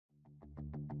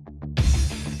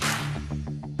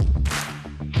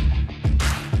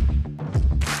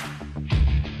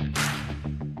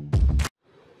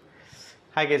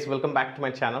Hi guys, welcome back to my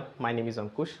channel. My name is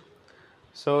Ankush.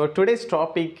 So today's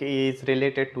topic is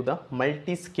related to the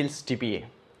multi-skills DBA.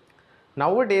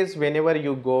 Nowadays, whenever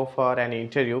you go for an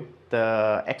interview,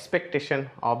 the expectation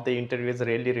of the interview is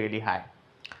really high.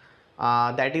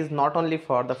 That is not only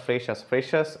for the freshers.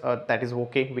 That is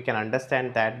okay. We can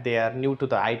understand that they are new to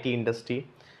the IT industry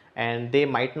and they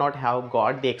might not have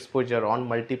got the exposure on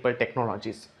multiple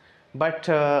technologies. But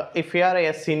if you are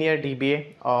a senior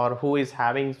DBA or who is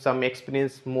having some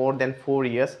experience more than 4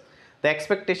 years, the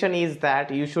expectation is that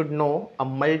you should know a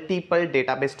multiple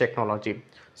database technology.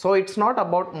 So it's not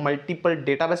about multiple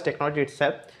database technology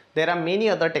itself. There are many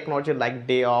other technology like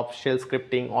DevOps, shell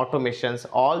scripting, automations,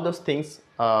 all those things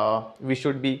we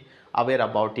should be aware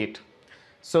about it.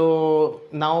 So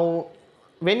now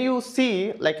when you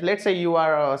see, like, let's say you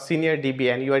are a senior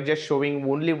DBA and you are just showing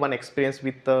only one experience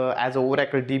with as a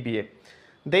Oracle DBA,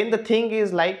 then the thing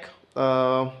is like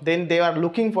then they are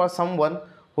looking for someone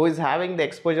who is having the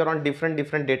exposure on different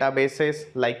databases.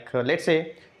 Like let's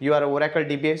say you are a Oracle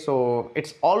DBA, so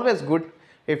it's always good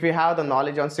if you have the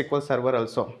knowledge on SQL Server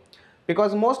also,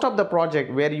 because most of the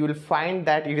project where you will find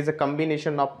that it is a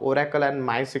combination of Oracle and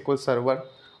MySQL Server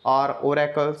or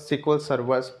Oracle SQL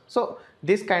servers. So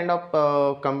this kind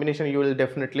of combination you will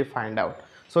definitely find out.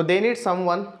 So they need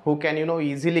someone who can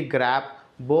easily grab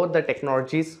both the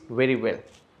technologies very well,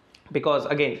 because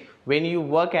again when you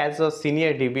work as a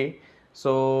senior DB,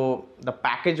 so the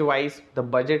package wise, the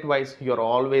budget wise, you're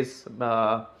always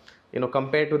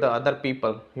compared to the other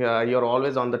people, you're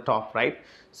always on the top, right?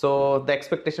 So the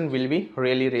expectation will be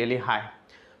really high.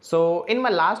 So in my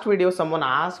last video, someone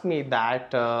asked me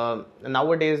that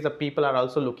nowadays the people are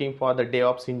also looking for the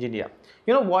DevOps engineer.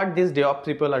 You know what these DevOps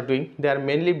people are doing? They are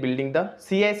mainly building the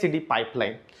CI/CD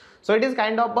pipeline. So it is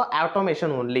kind of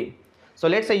automation only. So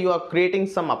let's say you are creating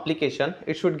some application,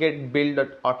 it should get built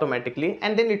automatically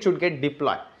and then it should get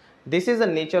deployed. This is the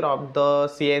nature of the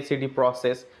CI/CD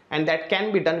process, and that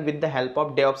can be done with the help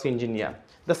of DevOps engineer.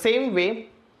 The same way,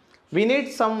 we need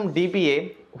some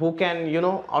DBA who can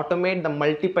automate the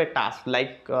multiple tasks,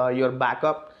 like your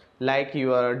backup, like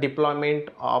your deployment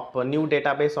of a new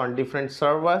database on different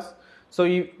servers. So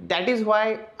that is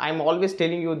why I'm always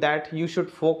telling you that you should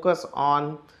focus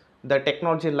on the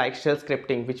technology like shell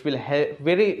scripting, which will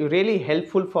really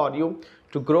helpful for you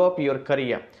to grow up your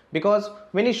career. Because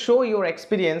when you show your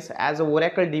experience as a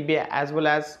Oracle DBA as well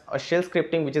as a shell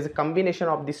scripting, which is a combination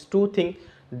of these two things,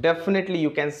 definitely you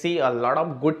can see a lot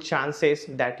of good chances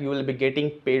that you will be getting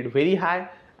paid very high,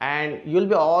 and you'll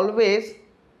be always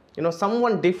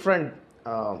someone different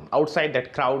outside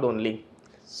that crowd only.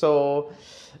 So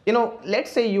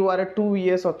let's say you are a 2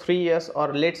 years or 3 years,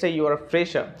 or let's say you are a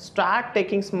fresher, start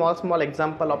taking small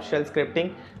example of shell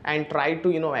scripting and try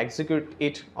to execute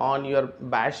it on your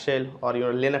bash shell or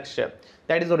your Linux shell.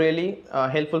 That is really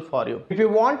helpful for you. If you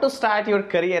want to start your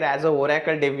career as a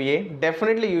Oracle DBA,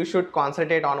 definitely you should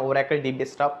concentrate on Oracle DBA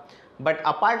stuff. But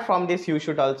apart from this, you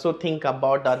should also think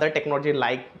about the other technology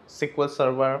like SQL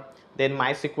Server, then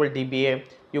MySQL DBA.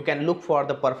 You can look for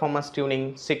the performance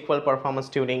tuning, SQL performance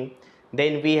tuning.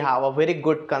 Then we have a very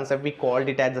good concept, we called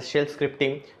it as a shell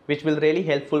scripting, which will really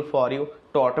helpful for you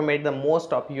to automate the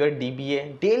most of your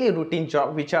DBA daily routine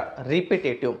job, which are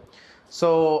repetitive.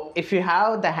 So if you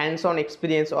have the hands-on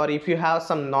experience, or if you have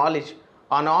some knowledge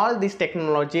on all this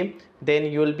technology, then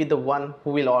you will be the one who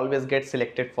will always get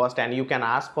selected first, and you can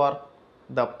ask for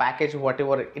the package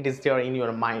whatever it is there in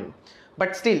your mind.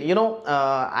 But still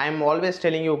I'm always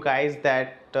telling you guys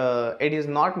that it is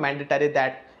not mandatory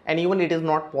that, and even it is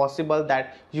not possible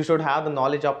that you should have the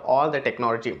knowledge of all the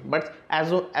technology. But as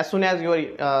soon as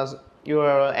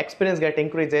your experience get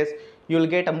increases, you will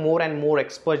get a more and more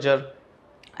exposure,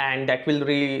 and that will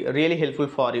really helpful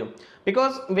for you.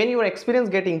 Because when your experience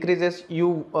get increases,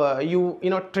 you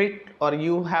treat, or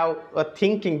you have a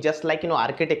thinking just like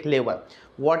architect level.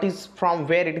 What is, from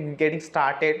where it is getting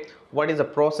started, what is the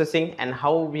processing, and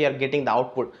how we are getting the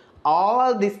output.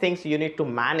 All these things you need to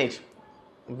manage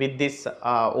with this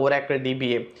Oracle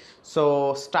DBA.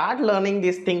 So start learning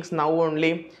these things now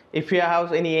only. If you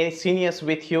have any seniors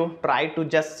with you, try to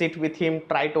just sit with him,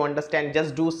 try to understand,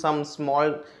 just do some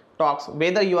small talks.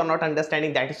 Whether you are not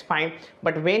understanding, that is fine,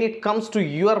 but when it comes to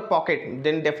your pocket,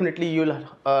 then definitely you'll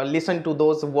listen to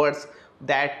those words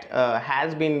that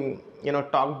has been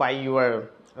talked by your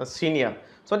senior.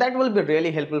 So that will be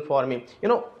really helpful for me.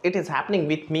 It is happening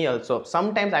with me also.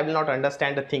 Sometimes I will not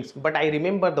understand the things, but I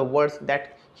remember the words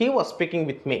that he was speaking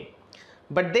with me.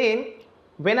 But then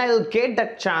when I'll get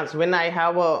that chance, when I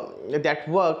have that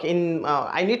work in,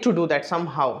 I need to do that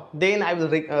somehow, then I will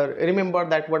remember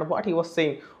that what he was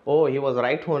saying, oh, he was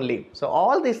right only. So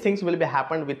all these things will be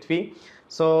happened with me.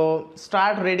 So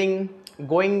start reading,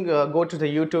 go to the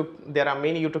YouTube. There are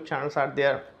many YouTube channels out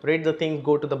there. Read the things,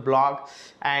 go to the blog,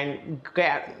 and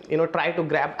try to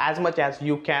grab as much as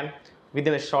you can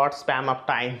within a short span of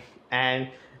time. And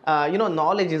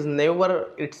knowledge is never,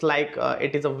 it's like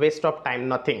it is a waste of time,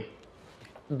 nothing.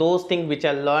 Those things which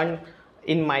I learned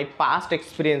in my past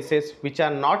experiences, which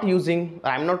are not using,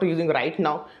 I'm not using right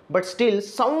now, but still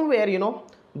somewhere,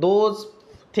 those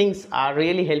things are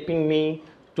really helping me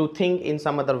to think in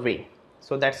some other way.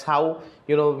 So that's how,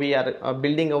 we are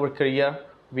building our career.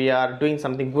 We are doing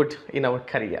something good in our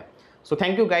career. So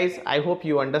thank you guys. I hope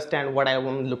you understand what I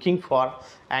am looking for.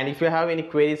 And if you have any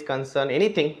queries, concern,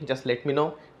 anything, just let me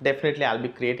know. Definitely I'll be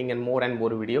creating more and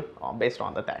more video based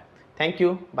on that. Thank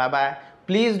you. Bye bye.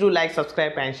 Please do like,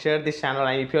 subscribe, and share this channel.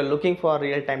 And if you're looking for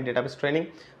real-time database training,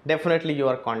 definitely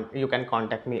you can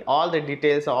contact me. All the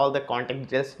details, all the contact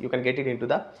details, you can get it into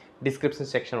the description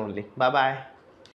section only. Bye bye.